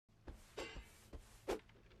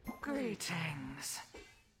Greetings.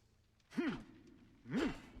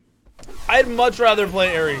 I'd much rather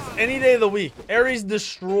play Ares any day of the week. Ares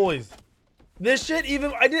destroys. This shit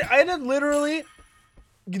even I had to literally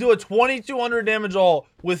do a 2200 damage all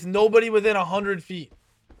with nobody within 100 feet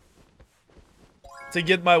to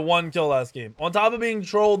get my 1 kill last game. On top of being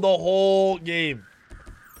trolled the whole game.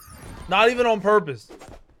 Not even on purpose.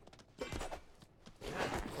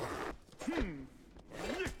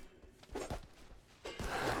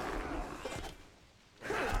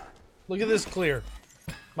 Look at this clear.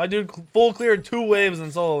 My dude full cleared 2 waves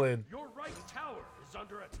in solo lane. Your right tower is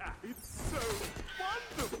under attack. It's so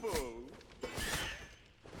wonderful.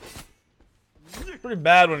 Pretty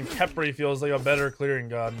bad when Kepri feels like a better clearing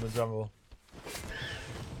god in the jungle.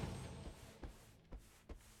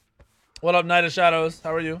 What up, Knight of Shadows?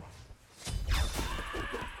 How are you?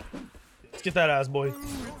 Let's get that ass, boy.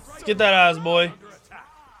 Let's get that ass, boy.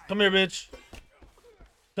 Come here, bitch.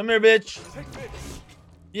 Come here, bitch.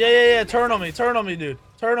 Yeah. Turn on me, dude.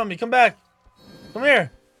 Turn on me. Come back. Come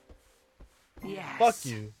here. Yes. Fuck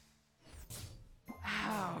you.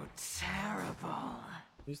 How terrible.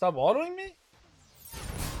 You stop autoing me?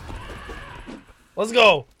 Let's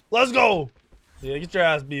go. Let's go. Yeah, get your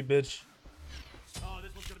ass beat, bitch. Oh,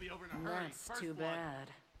 this one's gonna be over in a hurry. That's First too blood.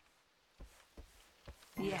 bad.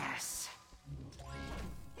 Yes.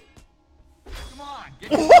 Come on,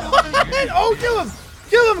 get Oh, kill him.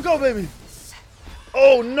 Kill him, go, baby.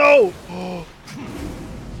 Oh, no.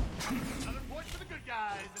 another point for the good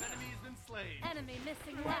guys. An enemy's been slain. Enemy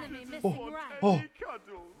missing right. Oh.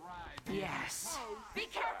 Yes. Be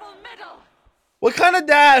careful, middle. What kind of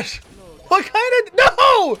dash? What kind of...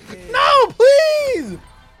 No! No, please!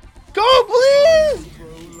 Go, please!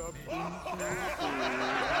 You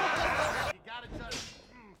gotta just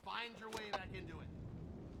find your way back into it.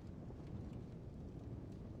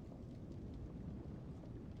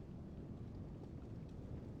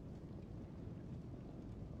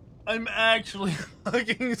 I'm actually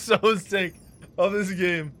fucking so sick of this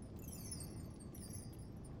game.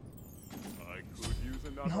 I could use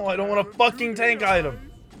another No, I don't want a fucking tank item.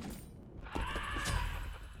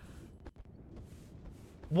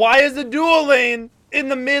 Why is the dual lane in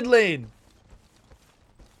the mid lane?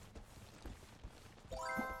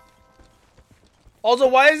 Also,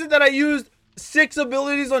 why is it that I used 6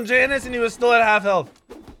 abilities on Janice and he was still at half health?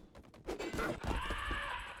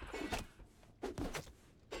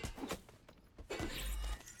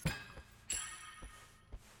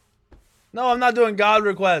 No, I'm not doing God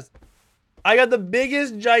request. I got the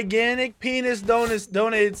biggest gigantic penis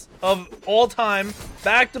donates of all time.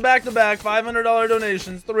 Back to back to back. $500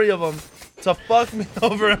 donations. 3 of them. To fuck me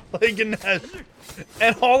over and play Ganesha.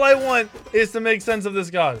 And all I want is to make sense of this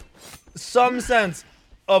god. Some sense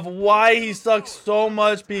of why he sucks so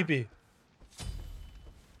much pee-pee.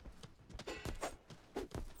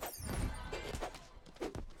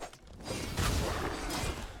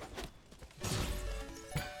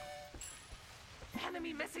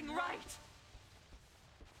 Enemy missing right.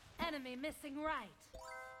 Enemy missing right.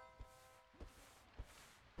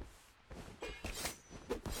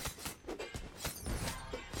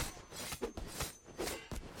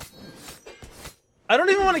 I don't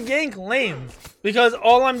even want to gank lanes because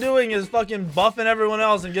all I'm doing is fucking buffing everyone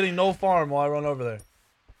else and getting no farm while I run over there.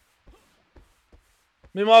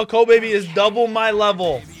 Meanwhile, Kobaby is double my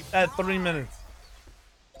level at 3 minutes.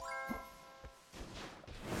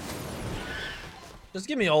 Just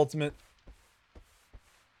give me ultimate.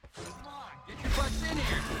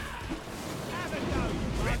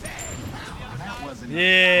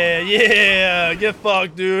 Yeah, get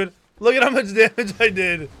fucked, dude. Look at how much damage I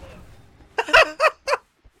did.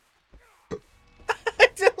 I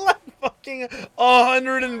did like fucking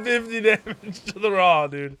 150 damage to the raw,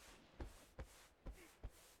 dude.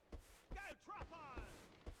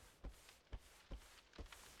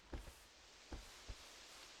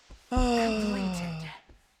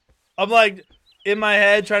 I'm like in my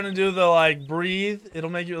head trying to do the like breathe. It'll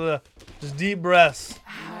make you just deep breaths.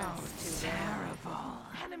 How terrible.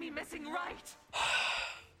 Enemy missing right.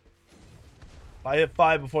 I hit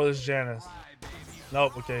 5 before this Janice.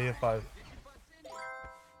 Nope. Okay, he hit 5.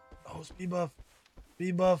 No speed buff.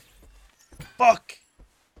 Speed buff. Fuck.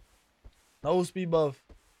 No speed buff.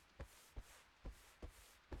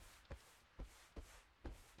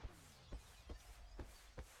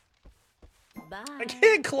 Bye. I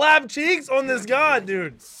can't clap cheeks on this god,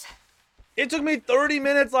 dude. It took me 30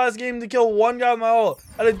 minutes last game to kill one guy with my ult.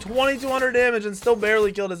 I did 2,200 damage and still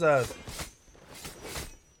barely killed his ass.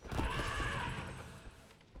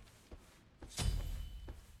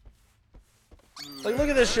 Like, look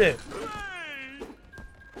at this shit.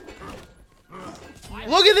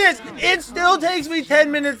 Look at this. It still takes me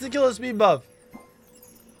 10 minutes to kill a speed buff.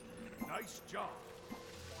 Nice job.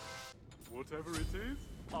 Whatever it is,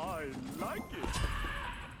 I like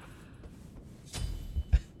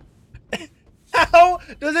it. How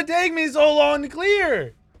does it take me so long to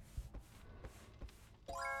clear?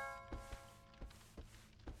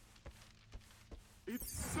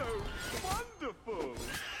 It's so wonderful.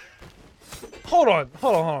 Hold on.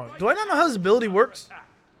 Do I not know how this ability works?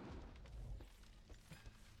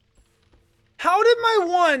 How did my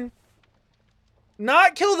one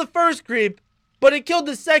not kill the first creep, but it killed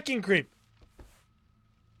the second creep?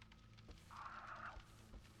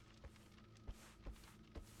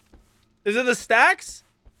 Is it the stacks?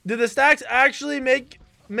 Did the stacks actually make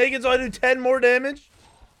it so I do 10 more damage?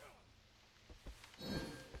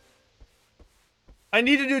 I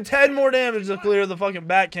need to do 10 more damage to clear the fucking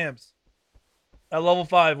bat camps at level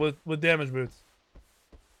 5 with damage boots.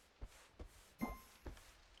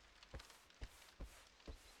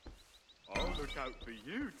 I'll look out for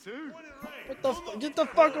you too. What the get the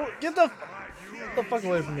fuck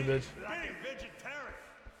away from me, bitch.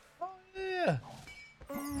 Oh yeah.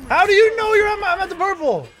 How do you know I'm at the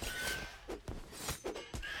purple?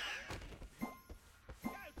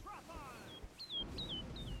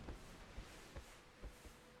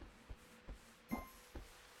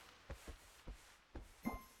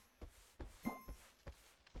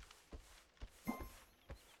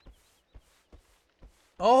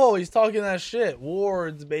 Oh, he's talking that shit.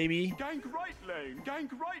 Wards, baby. Gank right lane.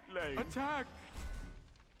 Gank right lane. Attack.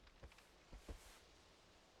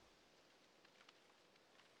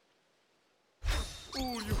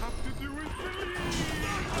 All you have to do is believe.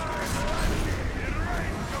 Nice.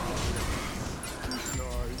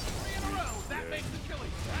 3 in a row. That makes the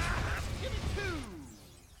killing. Give it 2.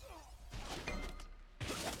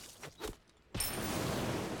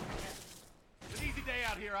 It's an easy day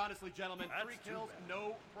out here, honestly, gentlemen. 3 kills,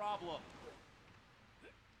 no problem.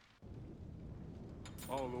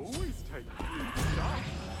 I'll always take 3 shots.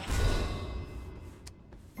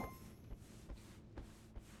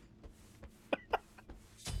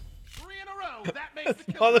 That makes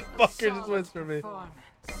the killing. Motherfucker just went for me.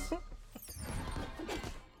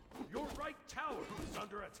 Your right tower is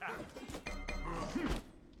under attack.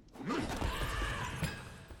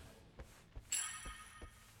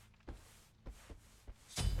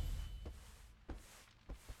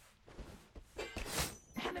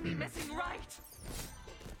 Enemy missing right.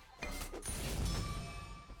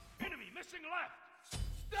 Enemy missing left.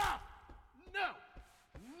 Stop! No!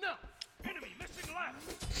 Enemy missing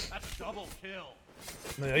left. That's a double kill.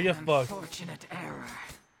 Man, I get fucked. Unfortunate error.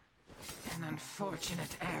 An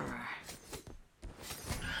unfortunate error.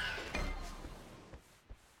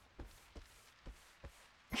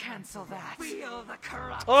 Cancel that. Feel the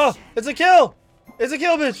corruption. Oh, it's a kill! It's a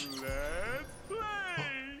kill, bitch! Let's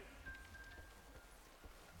play.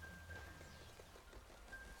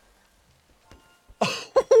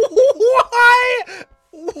 Why?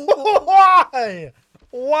 Why?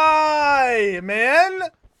 Why,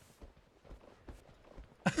 man?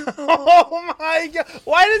 Oh my god.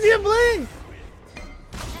 Why does he have blink?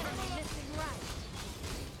 Enemy missing right.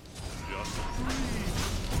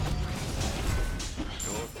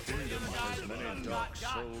 Your kingdom has many dark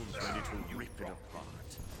souls ready to rip it apart.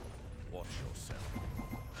 Watch yourself.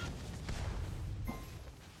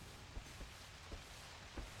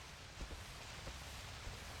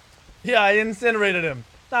 Yeah, I incinerated him.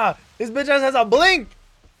 Nah, his bitch ass has a blink.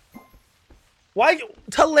 Why?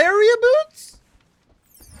 Teleria boots?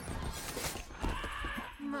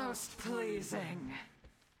 Most pleasing.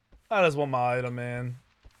 I just want my item, man.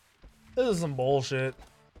 This is some bullshit.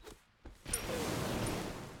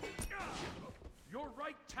 Your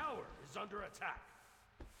right tower is under attack.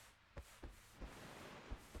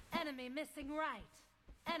 Enemy missing right.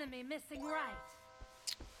 Enemy missing right.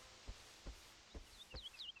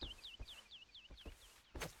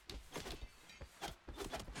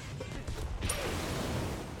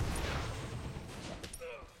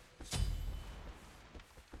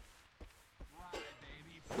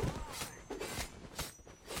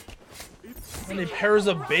 How many pairs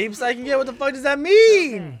of babes I can get? What the fuck does that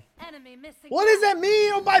mean? Enemy missing What does that mean? You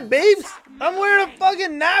don't buy babes? I'm wearing a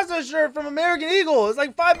fucking NASA shirt from American Eagle. It's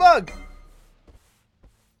like $5.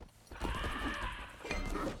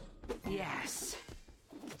 Yes.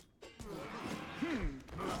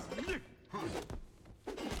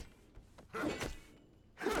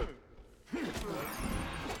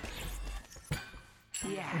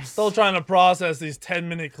 Yes. Still trying to process these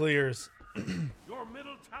 10-minute clears. Your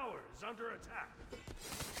middle tower is under attack.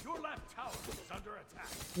 Your left tower is under attack.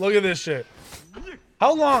 Look at this shit.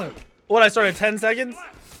 How long? What, I started 10 seconds?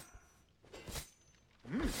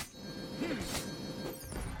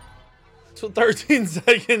 So 13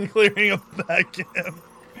 second clearing of back cam.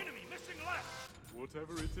 Enemy missing left.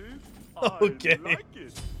 Whatever it is, Okay. I like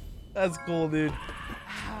it. That's cool, dude.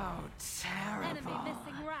 How terrible. Enemy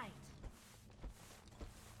missing right.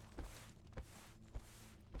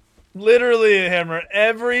 Literally, Hammer,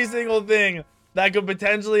 every single thing that could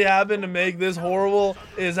potentially happen to make this horrible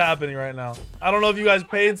is happening right now. I don't know if you guys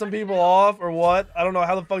paid some people off or what. I don't know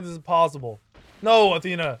how the fuck this is possible. No,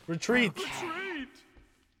 Athena, retreat. Retreat.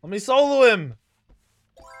 Let me solo him.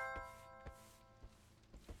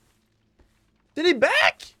 Did he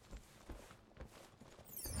back?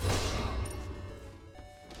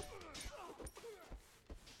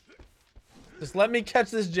 Just let me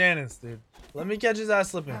catch this Janice, dude. Let me catch his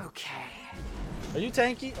ass slipping. Okay. Are you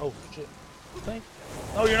tanky? Oh, shit. Tank?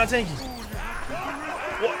 No, you're not tanky.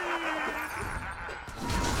 What?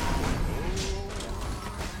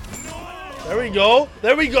 There we go.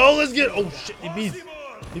 There we go. Let's get. Oh, shit. He beats.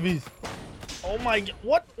 He beats. Oh, my God.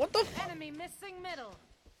 What? What the? Enemy missing middle.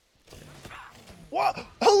 What?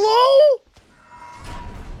 Hello?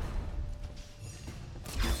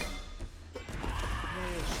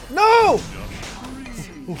 No!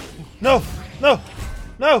 No! No!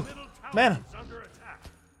 No! Man.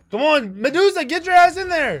 Come on, Medusa, get your ass in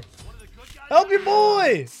there! Help your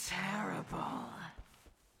boy! Terrible.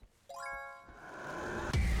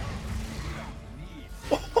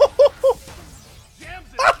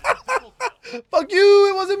 Fuck you!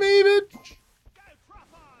 It wasn't me, bitch!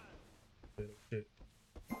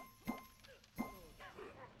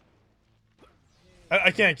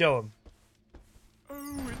 I can't kill him.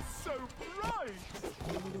 Oh, it's so bright.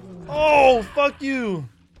 Oh, fuck you!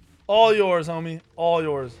 All yours, homie. All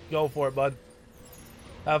yours. Go for it, bud.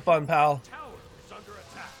 Have fun, pal. Tower is under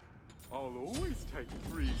attack. I'll always take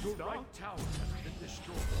 3 Your stars. right tower has been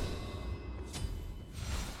destroyed.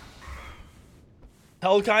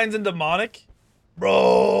 Hellkinds and demonic?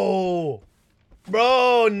 Bro!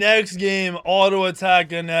 Bro, next game, auto attack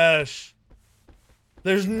Ganesh.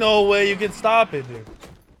 There's no way you can stop it, dude.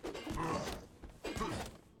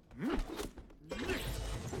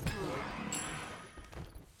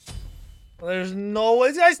 There's no way.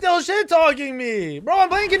 This guy's still shit talking me. Bro, I'm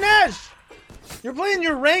playing Ganesh. You're playing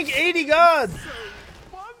your rank 80 gods.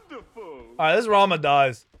 Wonderful. Alright, this Rama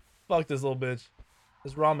dies. Fuck this little bitch.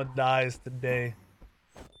 This Rama dies today.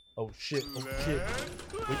 Oh shit. Oh shit.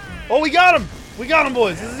 Oh, we got him. We got him,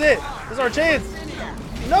 boys. This is it. This is our chance.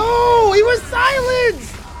 No, he was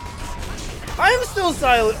silenced. I am still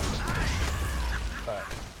silent. Alright,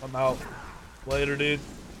 I'm out. Later, dude.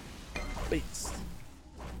 Peace.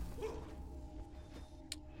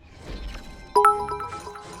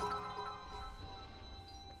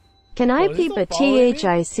 Can I Oh, is he peep still a following me?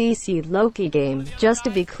 THICC Loki game? Just to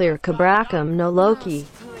be clear, Kabrakam, no Loki.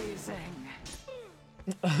 Pleasing.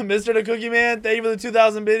 Mr. the Cookie Man, thank you for the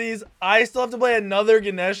 2,000 biddies. I still have to play another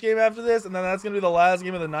Ganesh game after this, and then that's going to be the last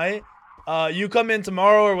game of the night. You come in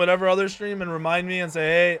tomorrow or whatever other stream and remind me and say,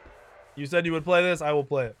 hey, you said you would play this. I will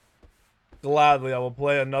play it. Gladly, I will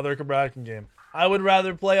play another Kabrakan game. I would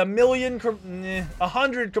rather play 100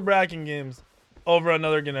 Kabrakan games over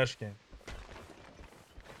another Ganesh game.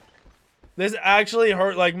 This actually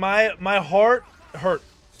hurt. Like, my heart hurt.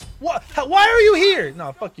 What? Why are you here?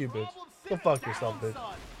 No, fuck you, bitch. Go fuck yourself, bitch.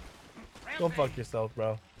 Go fuck yourself,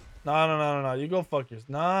 bro. No. You go fuck yourself.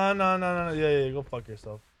 No. Yeah. Go fuck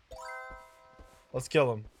yourself. Let's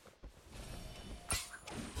kill him.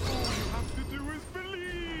 All you have to do is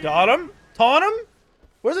believe. Got him? Taunt him?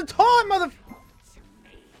 Where's the taunt, mother?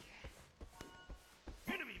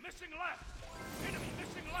 Enemy missing left. Enemy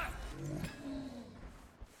missing left.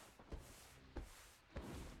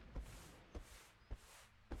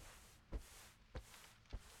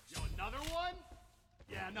 Yo, another one?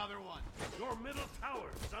 Yeah, another one. Your middle tower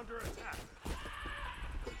is under attack.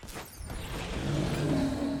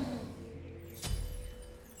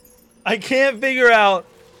 I can't figure out,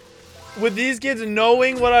 with these kids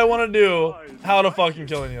knowing what I want to do, how to fucking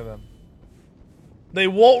kill any of them. They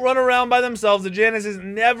won't run around by themselves. The Janice is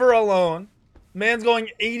never alone. Man's going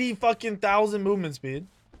 80 fucking thousand movement speed.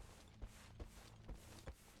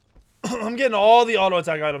 I'm getting all the auto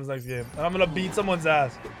attack items next game, and I'm gonna beat someone's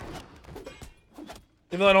ass.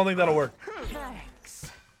 Even though I don't think that'll work.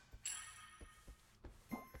 Thanks.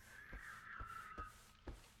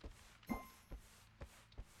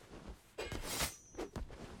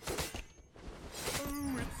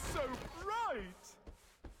 Oh, it's so bright.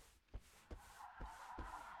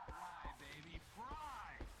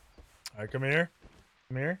 Alright, come here.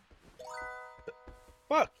 Come here.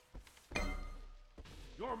 Fuck.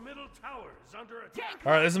 Your middle tower is under attack.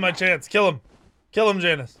 All right, this is my chance. Kill him. Kill him,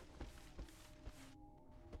 Janice.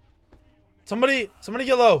 Somebody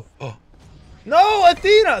get low. Oh. No,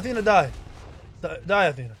 Athena. Athena, die. Die,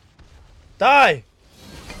 Athena. Die.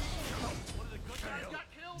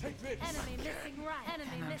 Enemy missing right.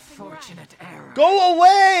 Enemy missing right. Unfortunate error. Go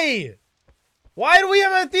away. Why do we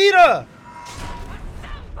have Athena?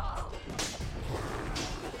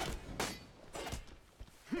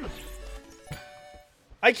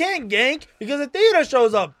 I can't gank because Athena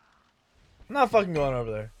shows up. I'm not fucking going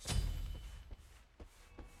over there.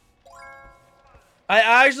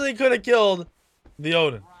 I actually could have killed the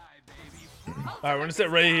Odin. Alright, we're gonna sit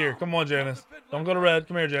right here. Come on, Janice. Don't go to red.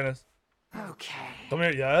 Come here, Janice. Okay. Come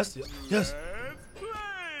here. Yes. Yes.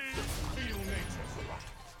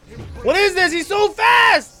 What is this? He's so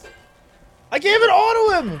fast! I can't even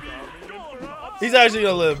auto him! He's actually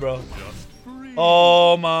gonna live, bro.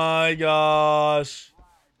 Oh my gosh.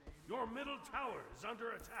 Your middle tower is under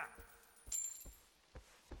attack.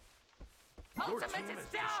 Your Ultimate team is has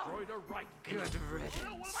down. destroyed a right. Good riddance.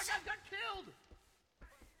 No, one of my guys got killed.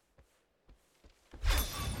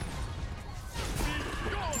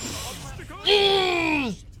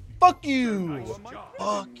 Fuck you!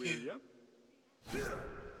 Fuck you!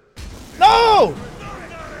 No!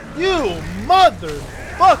 You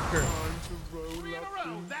motherfucker! 3 in a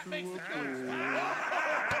row. That makes it good.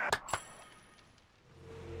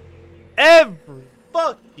 Every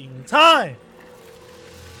fucking time!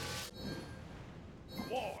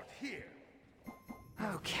 Ward here.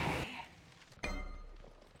 Okay.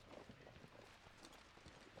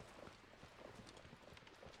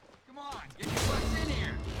 Come on, get your butts in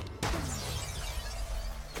here.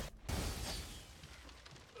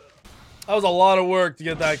 That was a lot of work to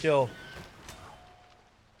get that kill.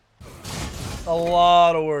 A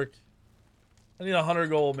lot of work. I need 100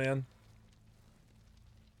 gold, man.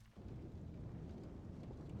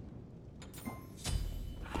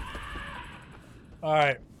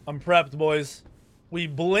 Alright, I'm prepped, boys. We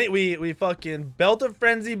blink, we fucking Belt of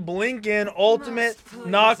Frenzy, blink in, ultimate,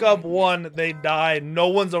 knock up one, they die, no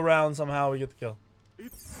one's around, somehow we get the kill.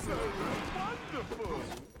 It's so wonderful.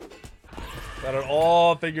 Got it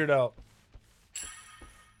all figured out.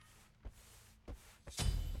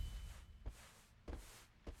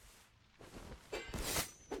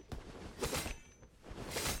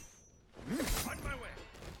 On my way.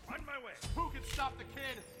 On my way. Who can stop the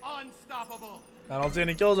kid? Unstoppable. I don't see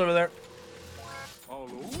any kills over there. I'll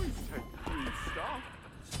always take 3 stars.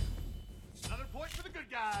 Another point for the good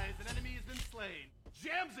guys. An enemy has been slain.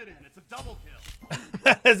 Jams it in. It's a double kill.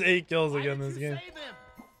 That has 8 kills Why again did this you game. save him?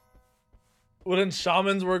 Wouldn't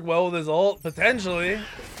shamans work well with his ult? Potentially.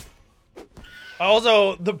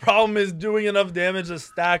 Also, the problem is doing enough damage to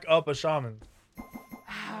stack up a shaman.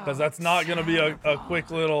 Because that's not going to be a quick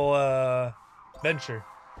little venture.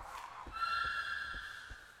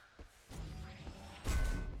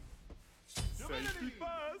 Safety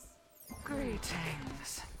first.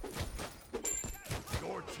 Greetings.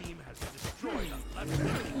 Your team has destroyed a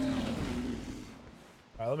left.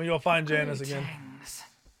 Alright, let me go find Janice again.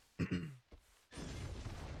 Greetings.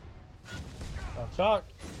 Shock.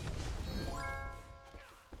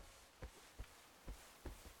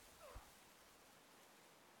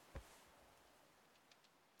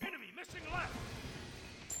 Enemy missing left.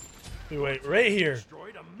 We wait right here.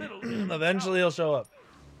 Destroyed a middle. Eventually he'll show up.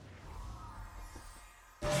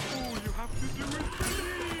 All you have to do is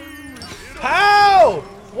believe. How?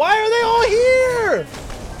 Why are they all here?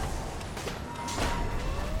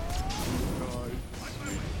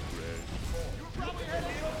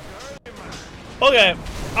 Okay,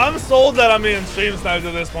 I'm sold that I'm being stream sniped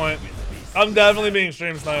at this point. I'm definitely being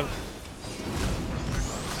stream sniped.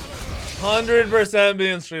 100%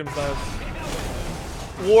 being stream sniped.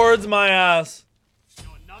 Wards my ass.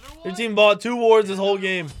 Another Your one. team bought 2 wards this whole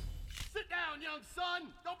game. Sit down, young son.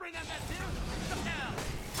 Don't bring that mess here. Sit down.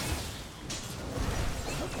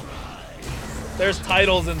 There's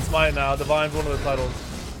titles in Smite now. Divine's one of the titles.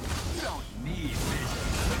 You don't need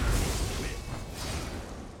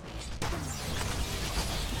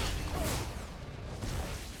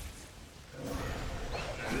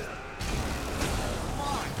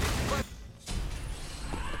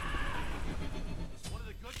One of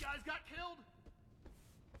the good guys got killed.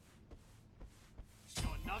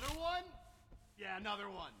 Another one. Yeah, another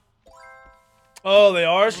one. Oh, they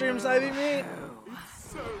are stream sniping me?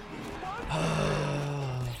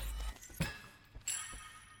 Oh,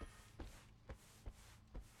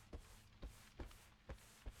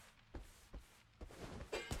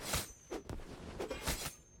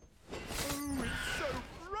 it's so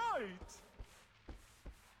bright.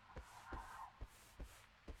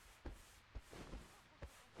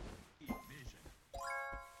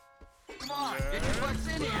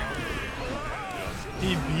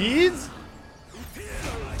 He beads?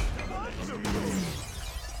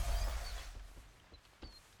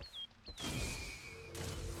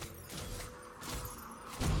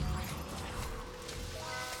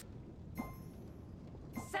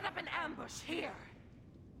 Set up an ambush here.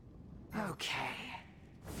 Okay.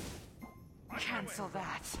 Cancel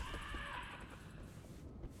that.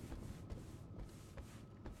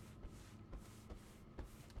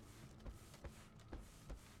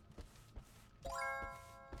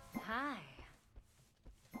 Hi.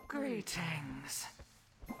 Greetings.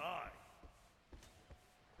 Hi.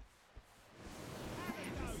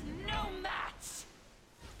 No match.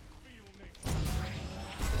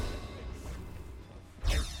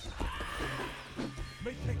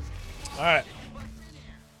 All right.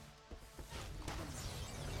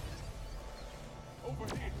 Over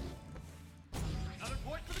here. Another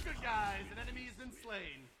point for the good guys. An enemy has been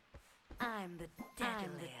slain. I'm the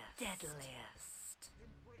deadliest.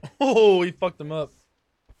 Oh, he fucked him up.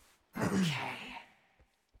 Okay.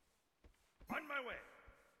 On my way.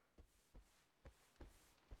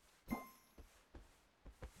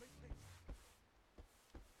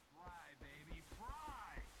 Fry, baby,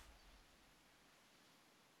 fry.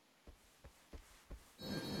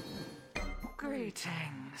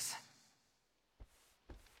 Greetings.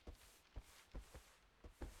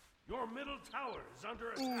 Your middle tower is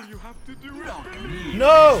under attack. You have to do You don't need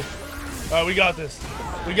No! All right, we got this.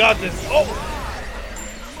 We got this. Oh!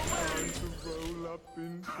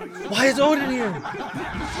 Why is Odin here?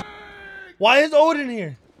 Why is Odin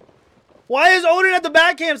here? Why is Odin at the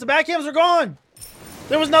back camps? The back camps are gone.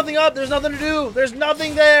 There was nothing up. There's nothing to do. There's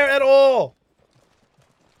nothing there at all.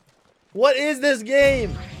 What is this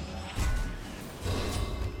game?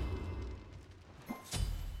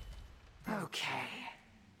 Okay.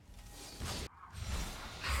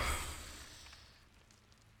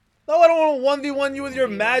 No, I don't want to 1v1 you with your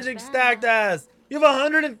magic stacked ass. You have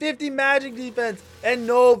 150 magic defense and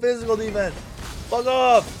no physical defense. Fuck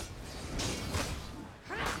off.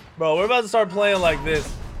 Bro, we're about to start playing like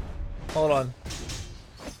this. Hold on.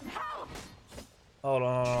 Hold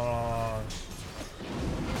on.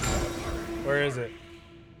 Where is it?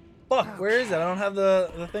 Fuck, where is it? I don't have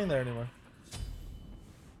the thing there anymore.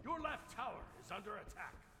 Your left tower is under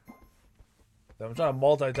attack. I'm trying to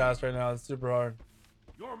multitask right now. It's super hard.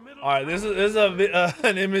 Your middle All right, this is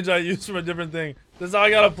an image I used from a different thing. This is how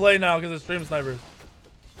I gotta play now because it's stream snipers.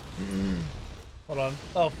 Hold on.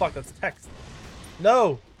 Oh fuck, that's text.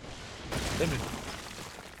 No. Image.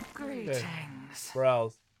 Greetings.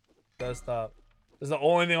 Browse. Desktop. This is the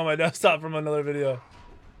only thing on my desktop from another video.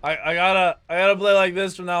 I gotta play like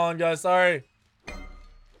this from now on, guys. Sorry.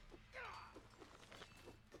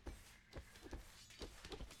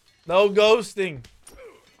 No ghosting.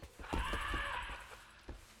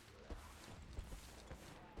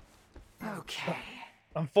 Okay.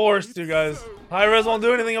 I'm forced to, guys. High res won't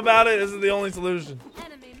do anything about it. This is the only solution.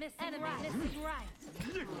 Enemy missing right.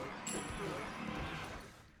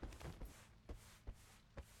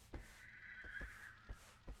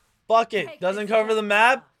 Fuck it. Doesn't cover the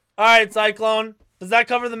map? Alright, Cyclone. Does that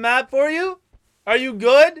cover the map for you? Are you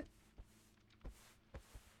good?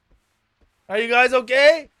 Are you guys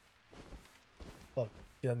okay? Fuck.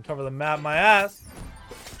 He doesn't cover the map, my ass.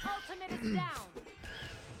 Ultimate is down.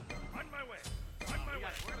 on my way. On my way.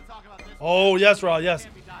 We're gonna talk about this. Oh, yes, Raw. Yes.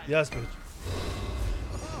 Yes, bitch.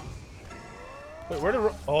 Wait, where did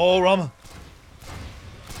oh, Rama.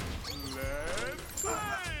 Let's play.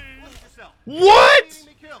 Look yourself. What? Getting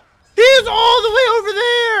me killed. He's all the way over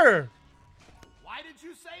there. Why did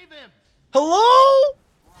you save him? Hello?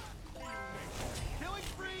 Killing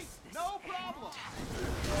spree? No problem.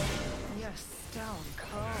 You're stone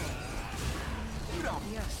cold. You don't.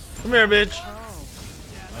 You're Come here, bitch. cold.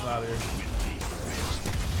 I'm out of here.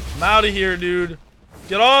 I'm out of here, dude.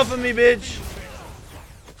 Get off of me, bitch.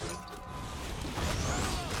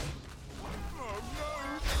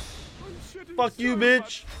 Fuck you,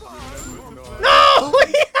 bitch. No! What?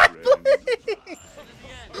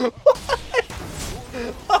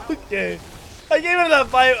 Okay. I came into that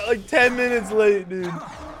fight like 10 minutes late, dude.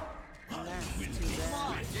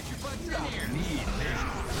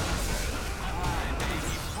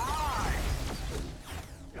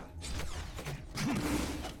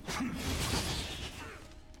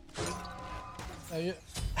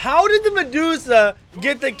 How did the Medusa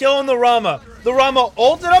get the kill on the Rama? The Rama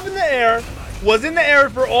ulted up in the air, was in the air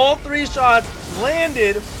for all 3 shots,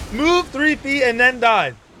 landed, moved 3 feet, and then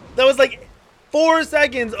died. That was like 4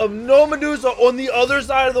 seconds of no Medusa on the other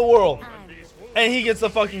side of the world. And he gets the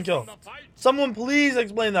fucking kill. Someone please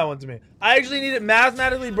explain that one to me. I actually need it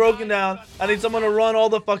mathematically broken down. I need someone to run all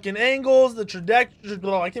the fucking angles, the trajectory.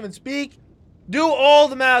 I can't even speak. Do all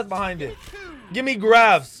the math behind it. Give me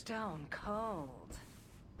graphs. Stone cold.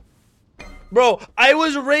 Bro, I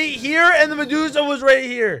was right here and the Medusa was right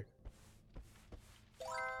here.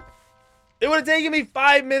 It would have taken me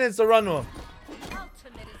 5 minutes to run to him.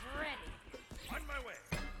 Ultimate is ready. On my way.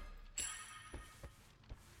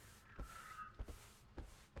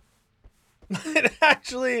 It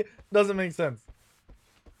actually doesn't make sense.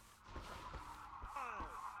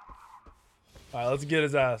 Alright, let's get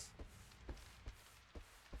his ass.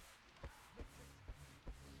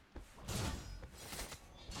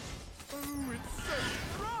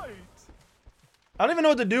 I don't even know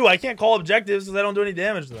what to do. I can't call objectives because I don't do any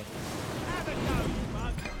damage to them.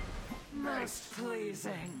 Most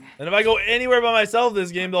pleasing. And if I go anywhere by myself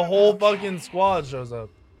this game, the whole fucking squad shows up.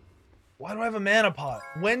 Why do I have a mana pot?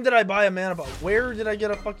 When did I buy a mana pot? Where did I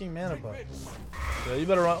get a fucking mana pot? Yeah, you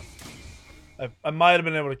better run. I might have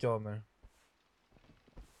been able to kill him there.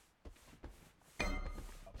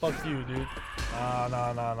 Fuck you, dude.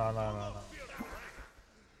 Nah.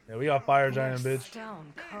 Yeah, we got fire giant, bitch.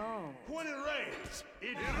 Stone cold. When it rains,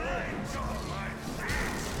 it rains on my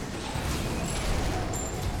face.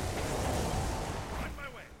 On my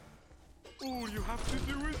way. All you have to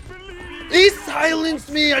do is believe. He silenced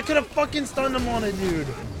me. I could have fucking stunned him on it, dude.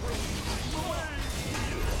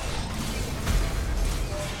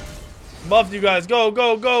 Buffed you guys.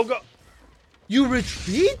 Go. You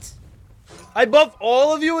retreat? I buff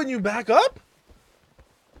all of you and you back up?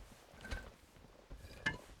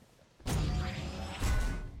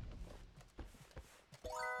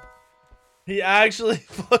 He actually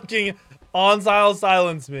fucking on-style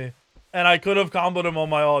silenced me. And I could have comboed him on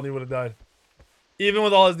my ult and he would have died. Even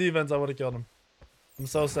with all his defense, I would have killed him. I'm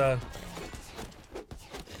so sad.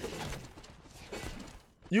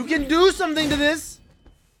 You can do something to this!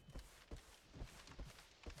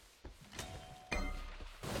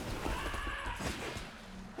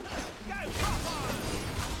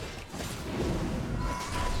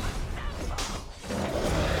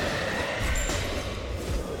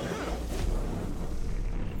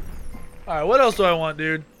 Alright, what else do I want,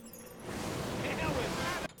 dude?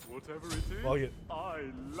 Whatever it is, Fuck it. I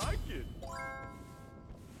like it.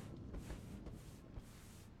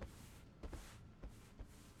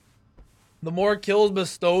 The more kills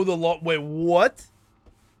bestow, the lo- Wait, what?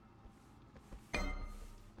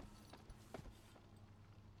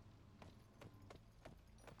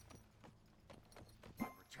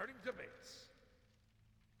 Returning to base.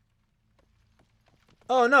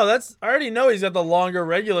 Oh no, that's I already know he's got the longer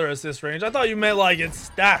regular assist range. I thought you meant like it's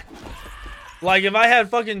stacked. Like if I had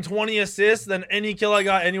fucking 20 assists, then any kill I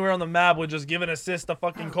got anywhere on the map would just give an assist to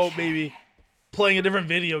fucking Colt Baby playing a different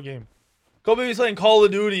video game. Colt Baby's playing Call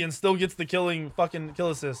of Duty and still gets the killing fucking kill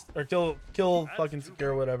assist or kill fucking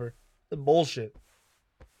secure or whatever. The bullshit.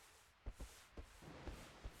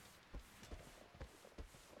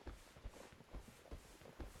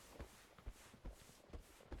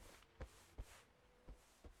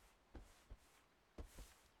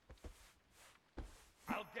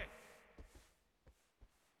 I'll get.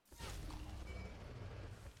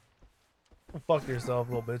 Go fuck yourself,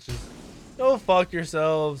 little bitches. Go fuck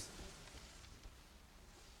yourselves.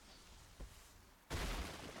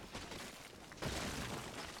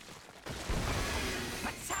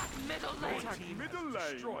 Attack middle lane. Middle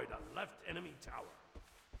lane. Destroyed a left enemy tower.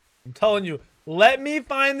 I'm telling you, let me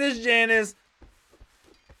find this Janice.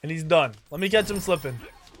 And he's done. Let me catch him slipping.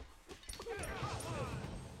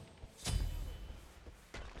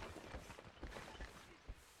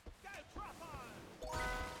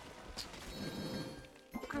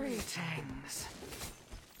 Greetings.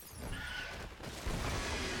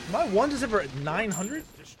 My one just hit for 900?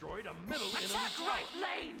 Destroyed a middle enemy Attack tower. right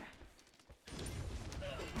lane.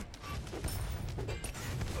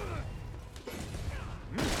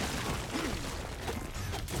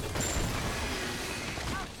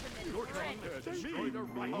 Your team has destroyed a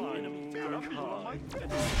right enemy tower.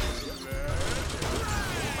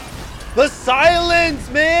 The silence,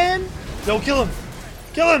 man! Yo, kill him!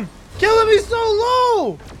 Kill him! Kill him! He's so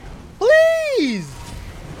low! Please!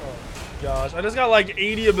 Oh, gosh, I just got like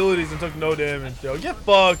 80 abilities and took no damage. Yo, get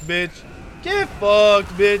fucked, bitch. Get fucked,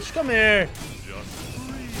 bitch. Come here.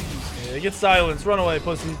 Yeah, get silenced. Run away,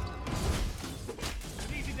 pussy.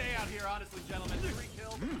 Easy day out here, honestly, gentlemen. 3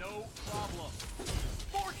 kills, no problem.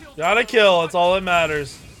 4 kills. Gotta kill. That's all that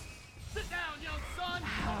matters. Sit down, young son.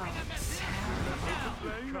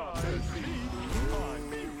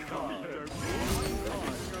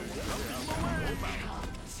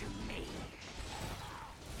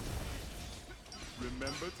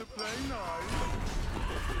 Remember to play nice.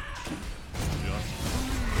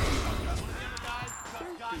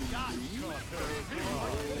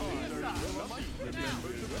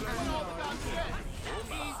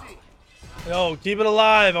 Yo, keep it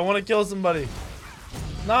alive. I want to kill somebody.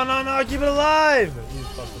 No, no, no. Keep it alive. You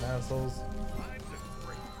fucking assholes.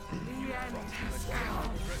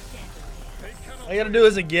 I gotta do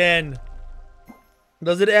this again.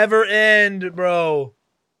 Does it ever end, bro?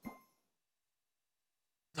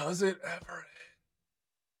 Does it ever end?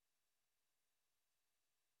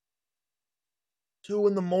 2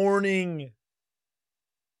 in the morning.